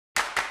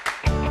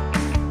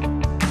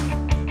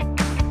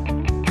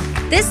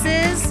This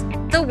is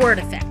The Word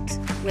Effect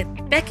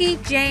with Becky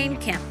Jane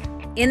Kemp.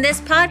 In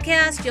this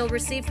podcast, you'll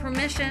receive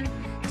permission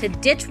to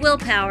ditch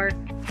willpower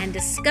and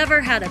discover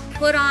how to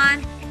put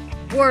on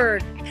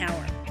word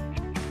power.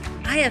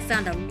 I have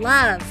found a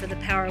love for the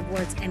power of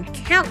words and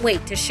can't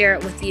wait to share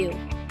it with you.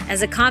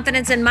 As a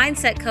confidence and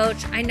mindset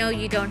coach, I know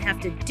you don't have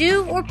to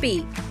do or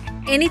be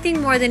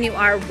anything more than you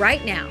are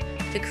right now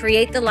to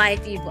create the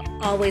life you've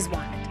always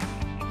wanted.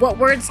 What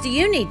words do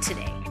you need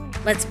today?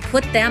 Let's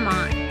put them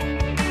on.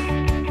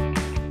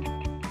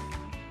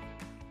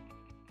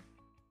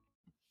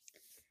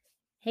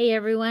 Hey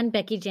everyone,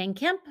 Becky Jane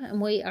Kemp, and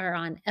we are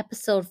on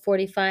episode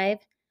 45,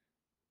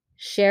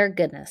 Share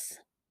Goodness.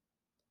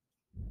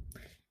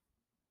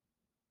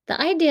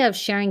 The idea of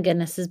sharing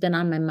goodness has been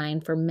on my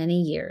mind for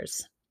many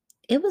years.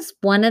 It was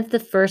one of the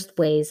first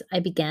ways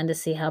I began to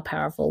see how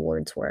powerful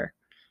words were.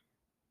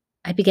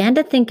 I began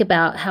to think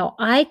about how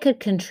I could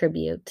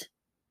contribute,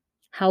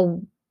 how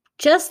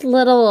just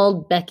little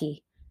old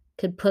Becky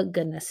could put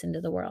goodness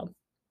into the world.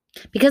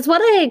 Because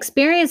what I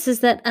experienced is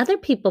that other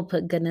people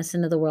put goodness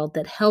into the world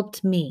that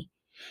helped me.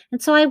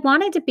 And so I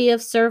wanted to be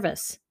of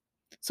service.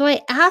 So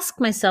I asked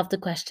myself the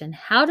question,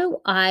 how do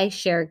I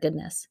share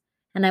goodness?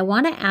 And I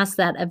want to ask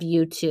that of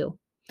you too.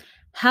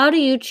 How do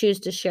you choose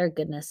to share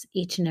goodness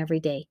each and every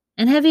day?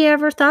 And have you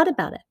ever thought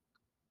about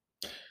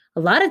it?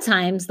 A lot of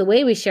times, the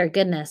way we share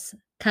goodness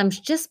comes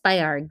just by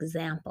our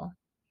example,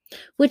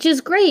 which is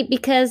great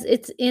because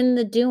it's in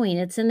the doing,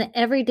 it's in the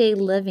everyday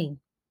living.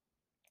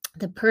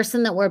 The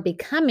person that we're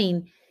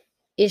becoming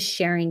is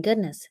sharing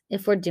goodness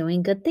if we're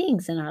doing good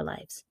things in our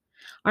lives.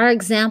 Our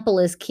example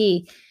is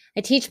key.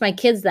 I teach my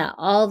kids that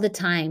all the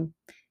time.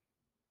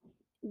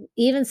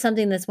 Even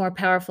something that's more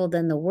powerful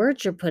than the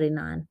words you're putting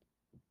on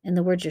and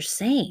the words you're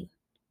saying.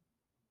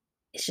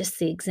 It's just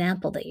the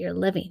example that you're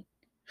living.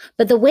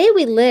 But the way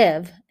we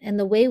live and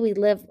the way we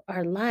live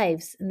our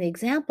lives and the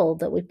example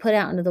that we put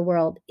out into the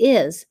world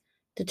is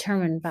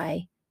determined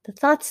by the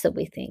thoughts that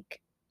we think.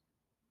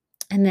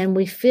 And then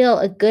we feel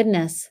a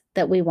goodness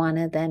that we want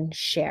to then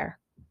share,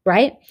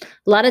 right?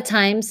 A lot of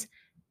times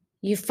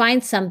you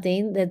find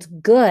something that's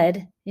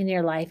good in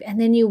your life and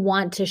then you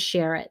want to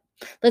share it.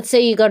 Let's say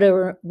you go to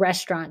a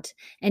restaurant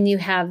and you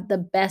have the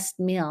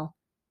best meal.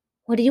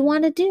 What do you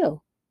want to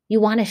do? You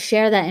want to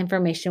share that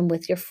information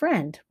with your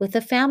friend, with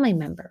a family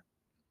member.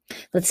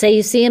 Let's say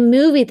you see a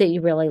movie that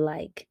you really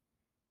like.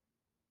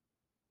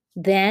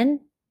 Then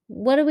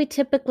what do we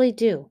typically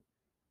do?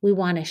 We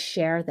want to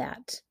share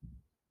that.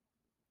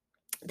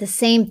 The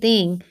same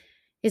thing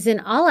is in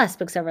all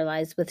aspects of our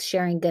lives with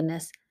sharing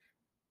goodness.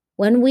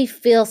 When we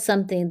feel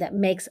something that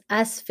makes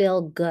us feel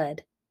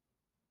good,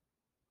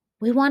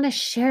 we want to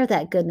share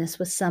that goodness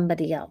with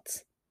somebody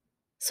else.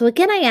 So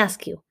again, I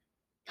ask you,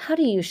 how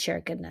do you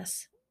share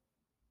goodness?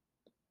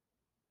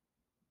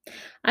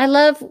 I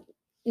love,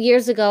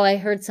 years ago, I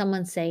heard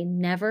someone say,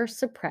 never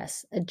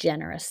suppress a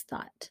generous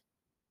thought.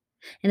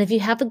 And if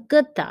you have a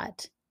good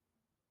thought,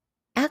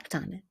 act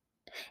on it.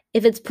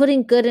 If it's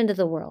putting good into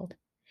the world,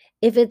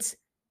 if it's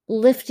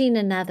lifting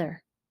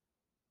another,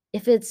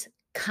 if it's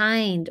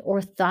kind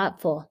or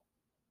thoughtful,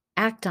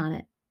 act on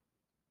it.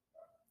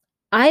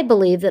 I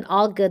believe that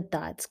all good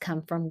thoughts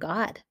come from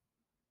God.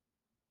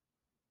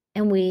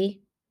 And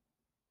we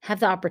have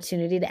the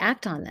opportunity to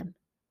act on them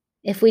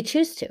if we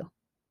choose to.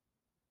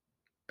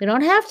 We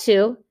don't have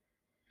to,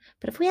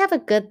 but if we have a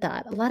good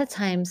thought, a lot of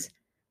times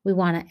we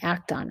want to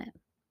act on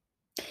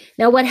it.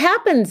 Now, what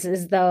happens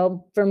is,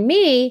 though, for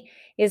me,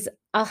 is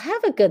I'll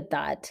have a good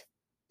thought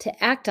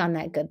to act on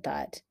that good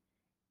thought.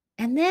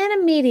 And then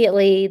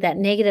immediately that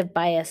negative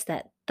bias,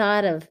 that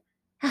thought of,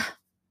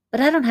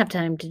 but I don't have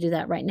time to do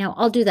that right now.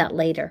 I'll do that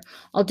later.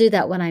 I'll do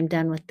that when I'm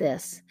done with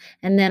this.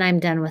 And then I'm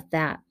done with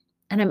that.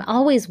 And I'm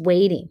always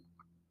waiting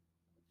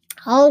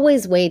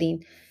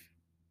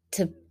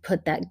to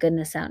put that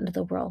goodness out into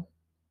the world.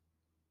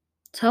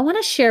 So I want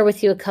to share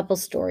with you a couple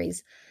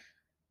stories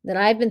that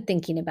I've been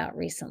thinking about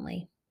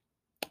recently.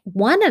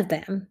 One of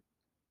them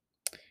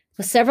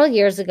was several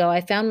years ago.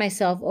 I found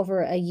myself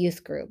over a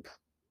youth group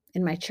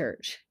in my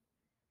church.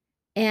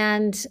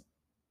 And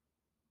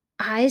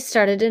I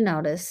started to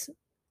notice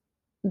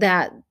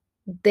that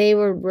they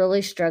were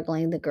really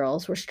struggling. The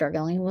girls were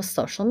struggling with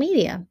social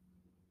media.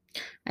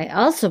 I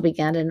also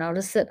began to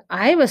notice that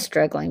I was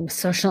struggling with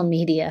social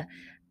media.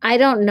 I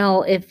don't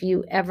know if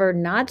you ever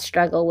not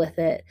struggle with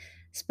it,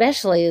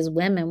 especially as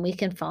women. We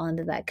can fall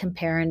into that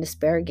compare and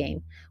despair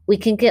game. We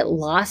can get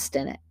lost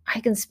in it. I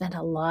can spend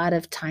a lot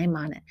of time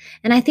on it.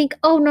 And I think,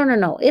 oh,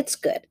 no, it's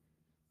good.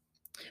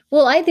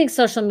 Well, I think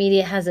social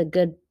media has a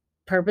good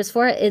purpose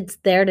for it. It's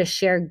there to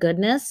share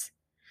goodness,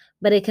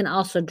 but it can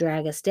also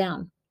drag us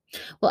down.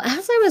 Well,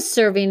 as I was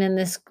serving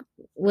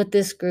with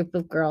this group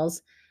of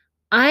girls,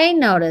 I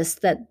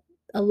noticed that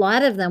a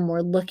lot of them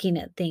were looking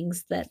at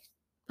things that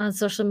on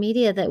social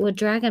media that would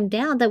drag them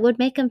down, that would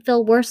make them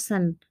feel worse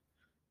than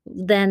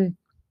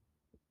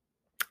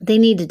they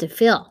needed to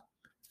feel.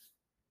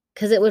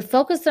 Because it would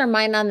focus their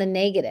mind on the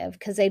negative,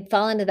 because they'd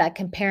fall into that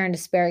compare and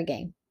despair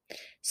game.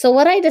 So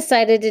what I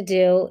decided to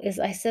do is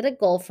I set a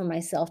goal for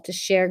myself to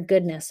share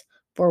goodness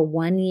for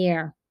 1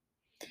 year.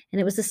 And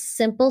it was a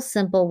simple,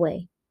 simple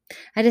way.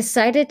 I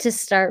decided to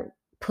start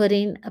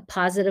putting a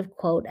positive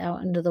quote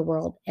out into the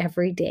world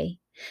every day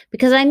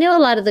because I knew a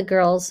lot of the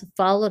girls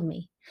followed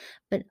me.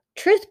 But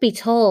truth be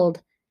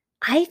told,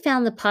 I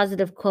found the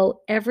positive quote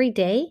every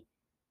day.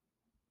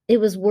 It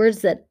was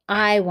words that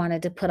I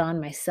wanted to put on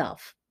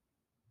myself.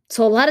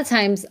 So a lot of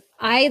times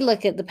I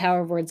look at the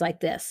power of words like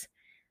this.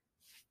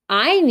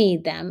 I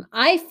need them,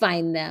 I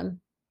find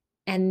them,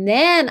 and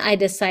then I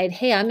decide,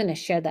 hey, I'm going to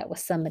share that with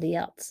somebody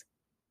else.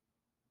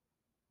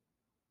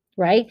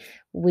 Right?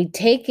 We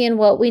take in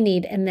what we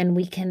need, and then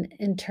we can,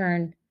 in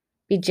turn,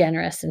 be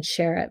generous and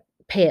share it,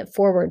 pay it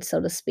forward,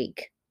 so to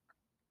speak.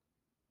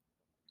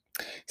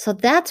 So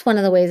that's one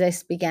of the ways I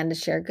began to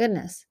share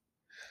goodness.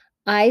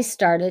 I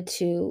started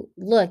to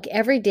look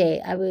every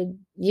day.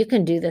 You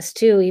can do this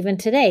too, even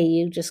today.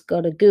 You just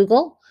go to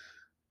Google,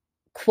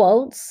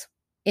 quotes,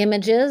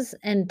 images,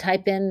 and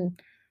type in,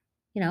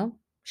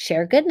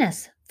 share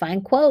goodness.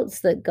 Find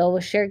quotes that go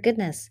with share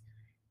goodness.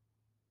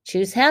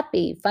 Choose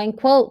happy, find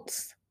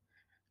quotes,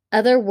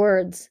 other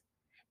words,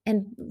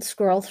 and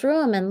scroll through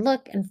them and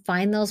look and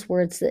find those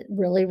words that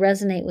really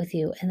resonate with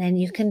you. And then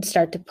you can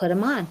start to put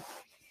them on.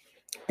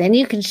 Then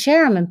you can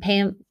share them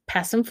and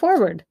pass them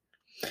forward.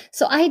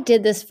 So I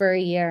did this for a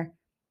year.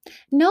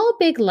 No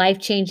big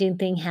life-changing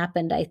thing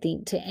happened, I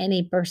think, to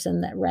any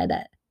person that read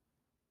it.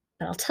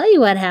 But I'll tell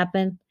you what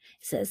happened.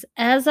 It says,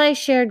 as I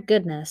shared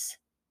goodness,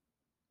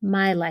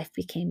 my life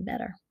became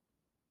better.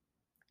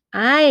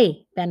 I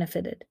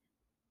benefited.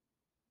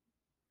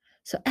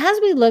 So as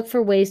we look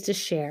for ways to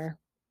share,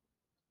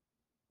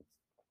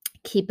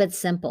 keep it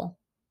simple.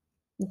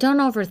 Don't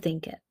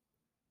overthink it.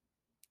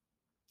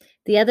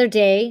 The other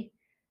day,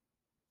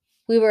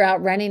 we were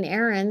out running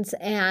errands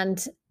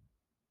and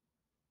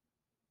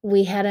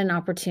we had an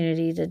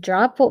opportunity to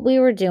drop what we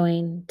were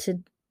doing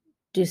to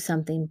do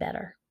something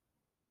better.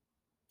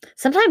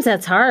 Sometimes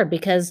that's hard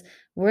because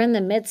we're in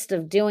the midst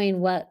of doing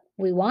what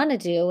we want to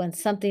do and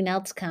something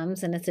else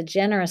comes and it's a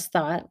generous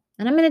thought.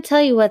 And I'm going to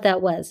tell you what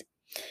that was.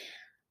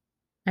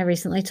 I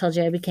recently told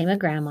you I became a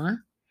grandma,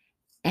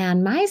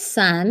 and my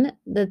son,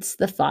 that's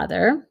the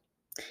father,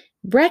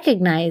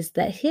 recognized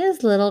that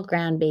his little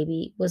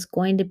grandbaby was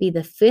going to be the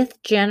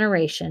 5th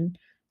generation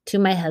to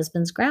my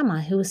husband's grandma,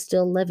 who was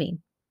still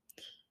living.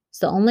 It's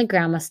the only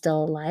grandma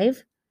still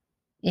alive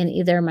in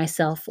either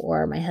myself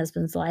or my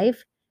husband's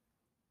life.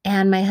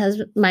 And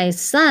my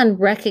son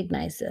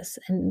recognized this.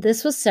 And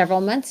this was several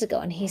months ago.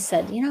 And he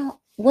said,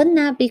 wouldn't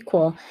that be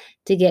cool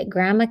to get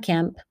Grandma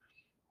Kemp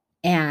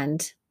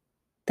and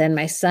then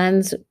my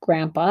son's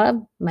grandpa,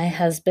 my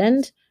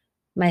husband,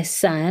 my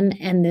son,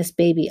 and this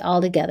baby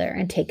all together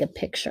and take a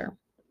picture?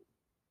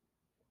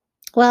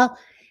 Well,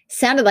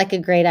 sounded like a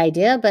great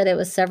idea, but it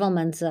was several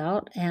months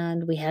out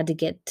and we had to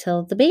get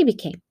till the baby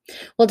came.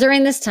 Well,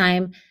 during this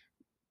time,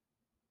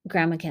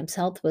 Grandma Kemp's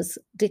health was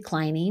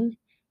declining,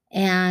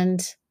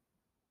 and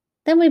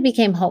then we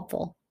became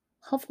hopeful.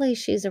 Hopefully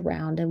she's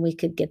around and we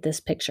could get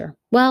this picture.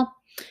 Well,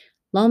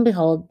 lo and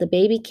behold, the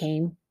baby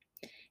came.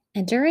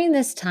 And during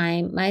this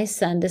time, my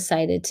son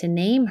decided to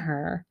name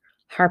her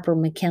Harper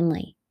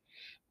McKinley.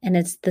 And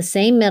it's the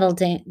same middle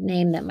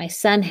name that my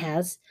son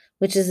has,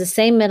 which is the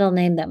same middle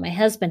name that my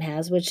husband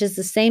has, which is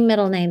the same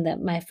middle name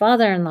that my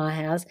father-in-law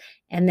has.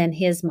 And then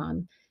his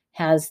mom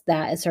has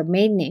that as her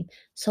maiden name.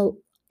 So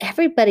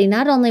everybody,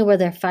 not only were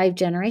there 5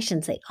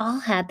 generations, they all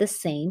had the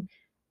same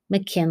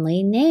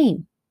McKinley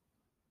name.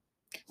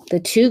 The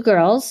 2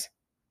 girls,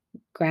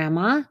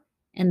 Grandma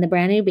and the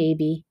brand new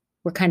baby,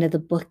 were kind of the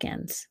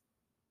bookends.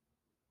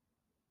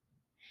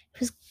 It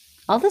was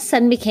all of a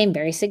sudden became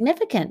very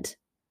significant.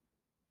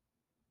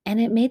 And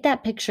it made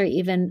that picture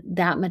even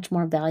that much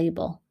more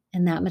valuable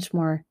and that much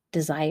more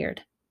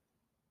desired.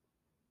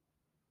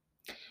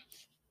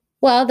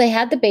 Well, they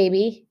had the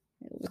baby.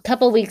 A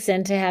couple weeks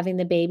into having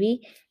the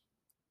baby,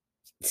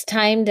 it's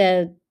time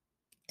to,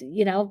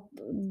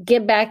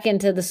 get back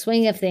into the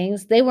swing of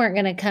things. They weren't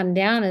going to come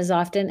down as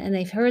often, and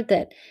they've heard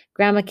that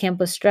Grandma Kemp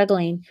was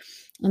struggling,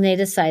 and they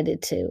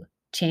decided to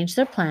change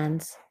their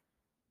plans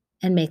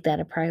and make that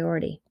a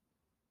priority.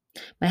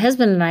 My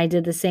husband and I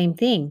did the same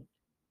thing.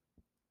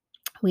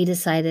 We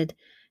decided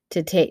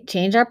to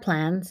change our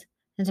plans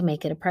and to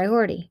make it a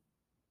priority.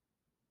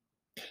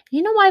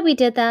 You know why we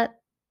did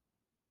that?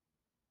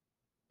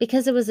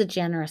 Because it was a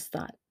generous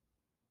thought.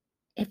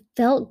 It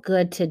felt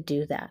good to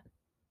do that.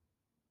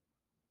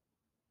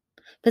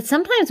 But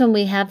sometimes when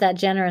we have that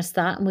generous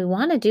thought and we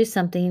want to do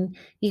something,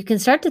 you can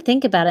start to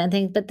think about it and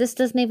think, but this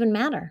doesn't even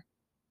matter.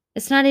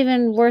 It's not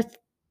even worth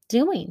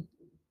doing.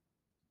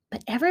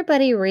 But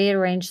everybody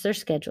rearranged their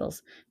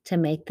schedules to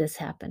make this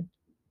happen.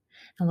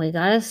 And we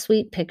got a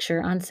sweet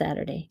picture on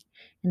Saturday.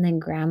 And then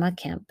Grandma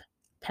Kemp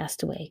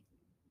passed away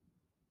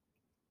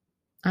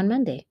on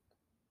Monday.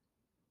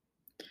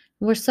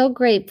 We're so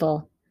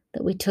grateful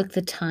that we took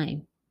the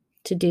time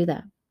to do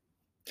that.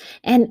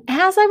 And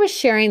as I was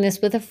sharing this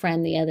with a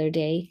friend the other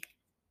day,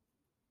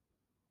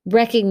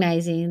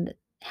 recognizing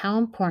how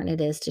important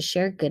it is to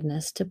share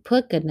goodness, to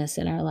put goodness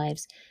in our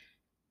lives,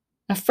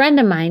 A friend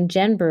of mine,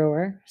 Jen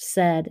Brewer,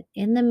 said,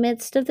 in the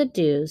midst of the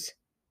do's,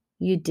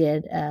 you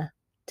did a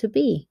to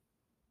be.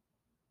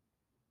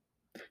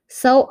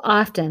 So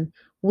often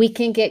we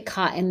can get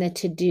caught in the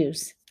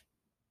to-dos.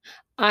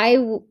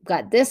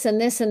 Got this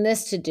and this and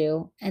this to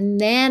do, and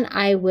then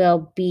I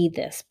will be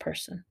this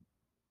person.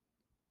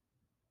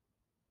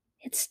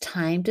 It's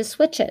time to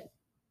switch it.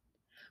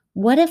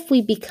 What if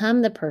we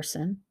become the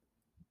person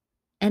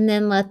and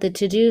then let the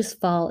to-dos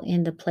fall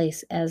into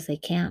place as they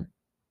can?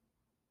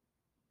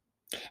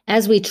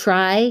 As we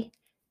try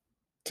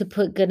to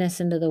put goodness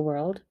into the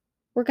world,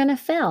 we're going to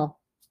fail.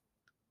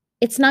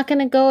 It's not going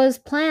to go as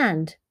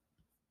planned.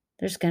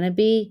 There's going to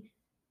be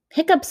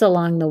hiccups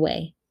along the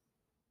way.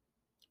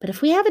 But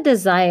if we have a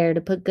desire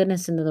to put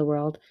goodness into the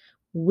world,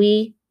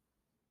 we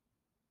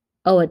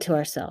owe it to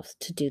ourselves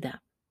to do that.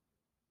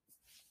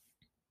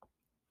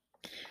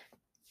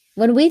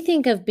 When we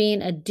think of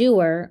being a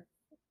doer,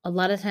 a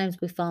lot of times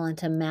we fall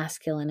into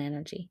masculine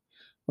energy.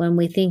 When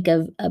we think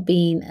of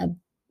being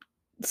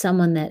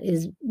someone that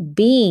is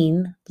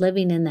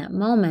living in that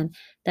moment,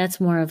 that's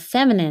more of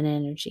feminine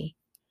energy.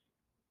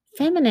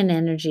 Feminine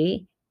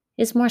energy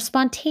is more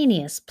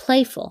spontaneous,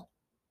 playful,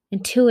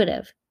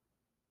 intuitive.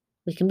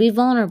 We can be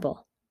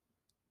vulnerable.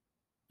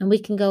 And we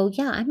can go,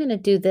 yeah, I'm going to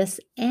do this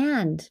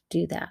and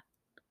do that.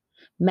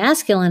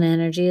 Masculine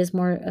energy is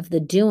more of the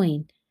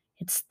doing.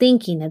 It's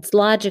thinking, it's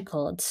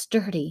logical, it's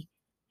sturdy,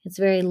 it's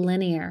very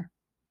linear.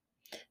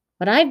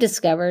 What I've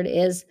discovered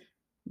is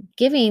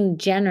giving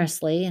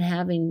generously and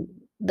having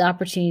the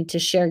opportunity to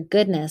share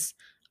goodness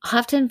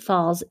often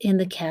falls in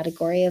the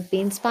category of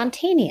being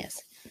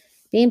spontaneous,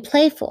 being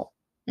playful,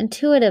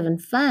 intuitive, and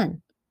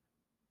fun.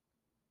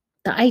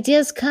 The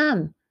ideas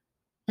come,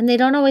 and they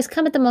don't always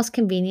come at the most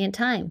convenient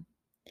time.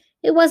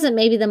 It wasn't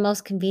maybe the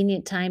most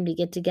convenient time to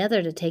get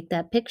together to take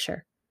that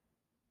picture,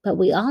 but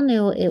we all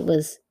knew it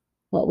was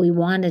what we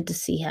wanted to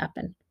see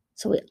happen.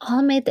 So we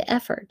all made the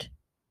effort.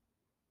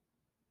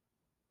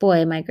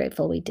 Boy, am I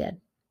grateful we did.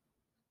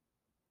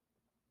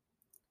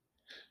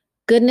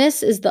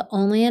 Goodness is the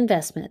only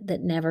investment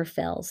that never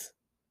fails.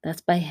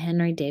 That's by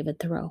Henry David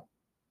Thoreau.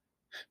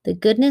 The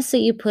goodness that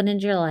you put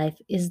into your life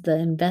is the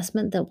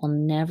investment that will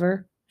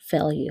never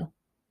fail you.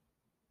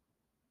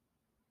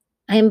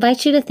 I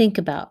invite you to think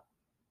about,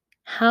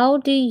 how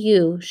do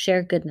you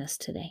share goodness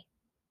today?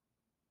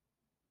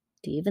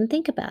 Do you even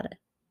think about it?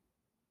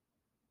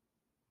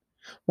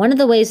 One of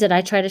the ways that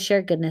I try to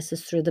share goodness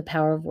is through the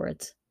power of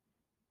words.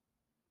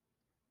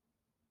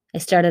 I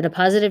started a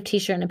positive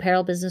t-shirt and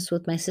apparel business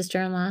with my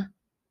sister-in-law,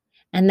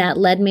 and that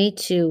led me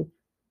to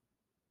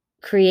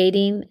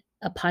creating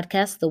a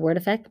podcast, The Word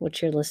Effect,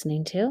 which you're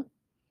listening to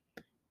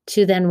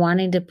then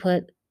wanting to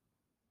put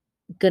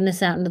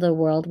goodness out into the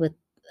world with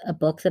a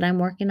book that I'm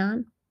working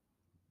on,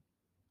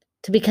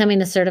 to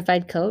becoming a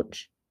certified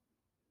coach.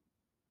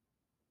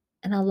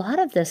 And a lot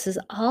of this has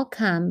all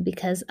come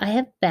because I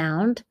have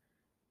found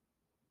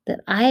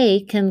that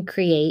I can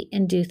create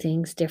and do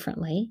things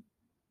differently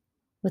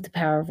with the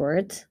power of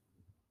words.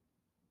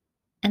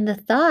 And the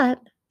thought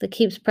that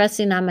keeps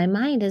pressing on my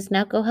mind is,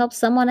 now go help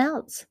someone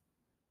else.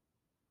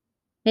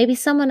 Maybe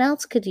someone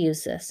else could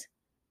use this.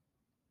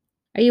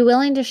 Are you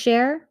willing to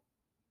share?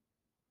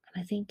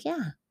 And I think,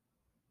 yeah,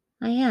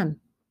 I am.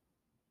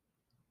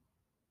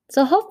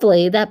 So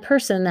hopefully that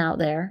person out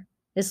there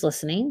is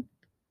listening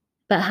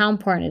about how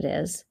important it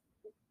is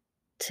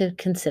to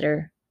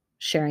consider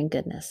sharing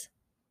goodness.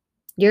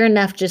 You're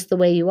enough just the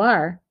way you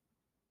are.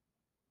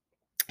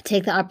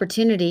 Take the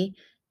opportunity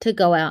to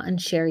go out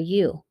and share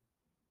you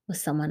with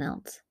someone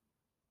else.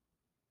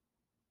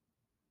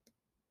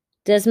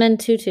 Desmond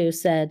Tutu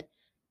said,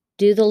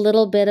 do the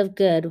little bit of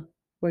good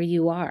where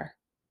you are.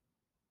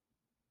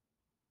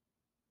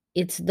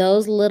 It's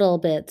those little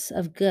bits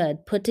of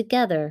good put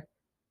together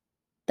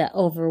that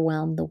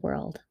overwhelm the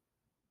world.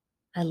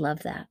 I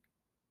love that.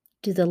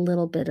 Do the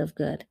little bit of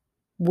good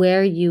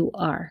where you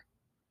are.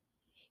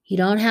 You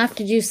don't have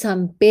to do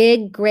some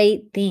big,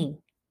 great thing.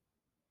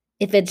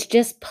 If it's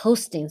just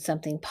posting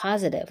something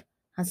positive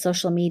on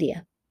social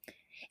media,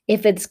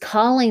 if it's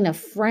calling a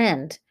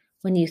friend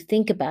when you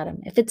think about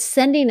them, if it's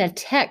sending a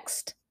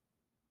text,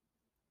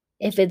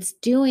 if it's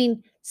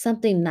doing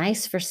something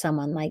nice for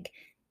someone, like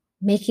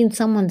making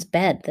someone's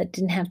bed that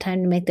didn't have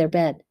time to make their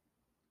bed,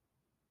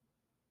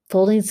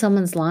 folding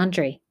someone's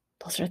laundry.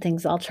 Those are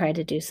things I'll try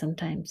to do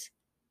sometimes.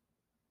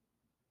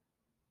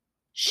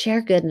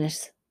 Share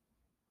goodness.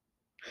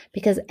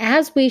 Because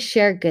as we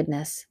share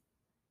goodness,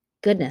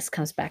 goodness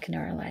comes back into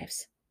our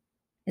lives.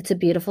 It's a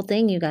beautiful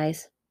thing, you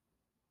guys.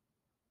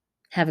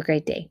 Have a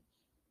great day.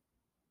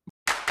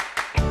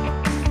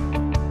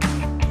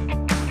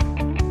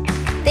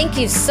 Thank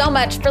you so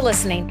much for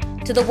listening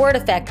to The Word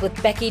Effect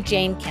with Becky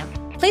Jane Kemp.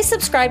 Please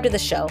subscribe to the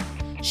show,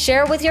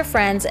 share with your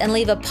friends, and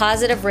leave a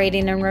positive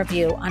rating and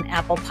review on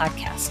Apple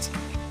Podcasts.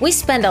 We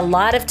spend a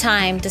lot of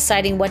time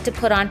deciding what to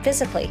put on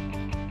physically.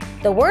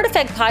 The Word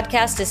Effect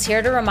podcast is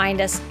here to remind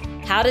us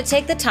how to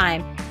take the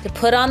time to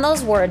put on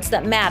those words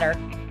that matter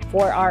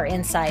for our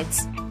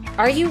insides.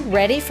 Are you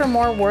ready for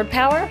more word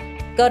power?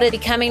 Go to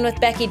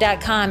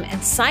becomingwithbecky.com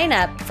and sign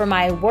up for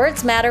my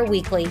Words Matter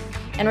Weekly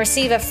and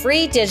receive a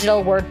free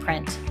digital word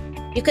print.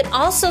 You can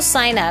also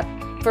sign up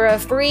for a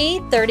free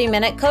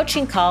 30-minute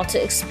coaching call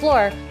to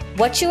explore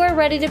what you are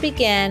ready to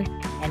begin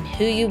and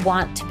who you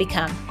want to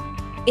become.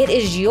 It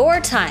is your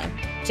time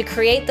to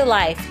create the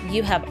life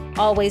you have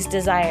always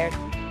desired.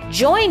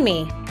 Join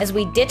me as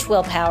we ditch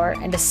willpower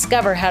and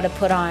discover how to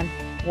put on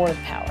word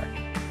power.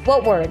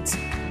 What words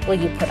will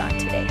you put on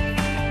today?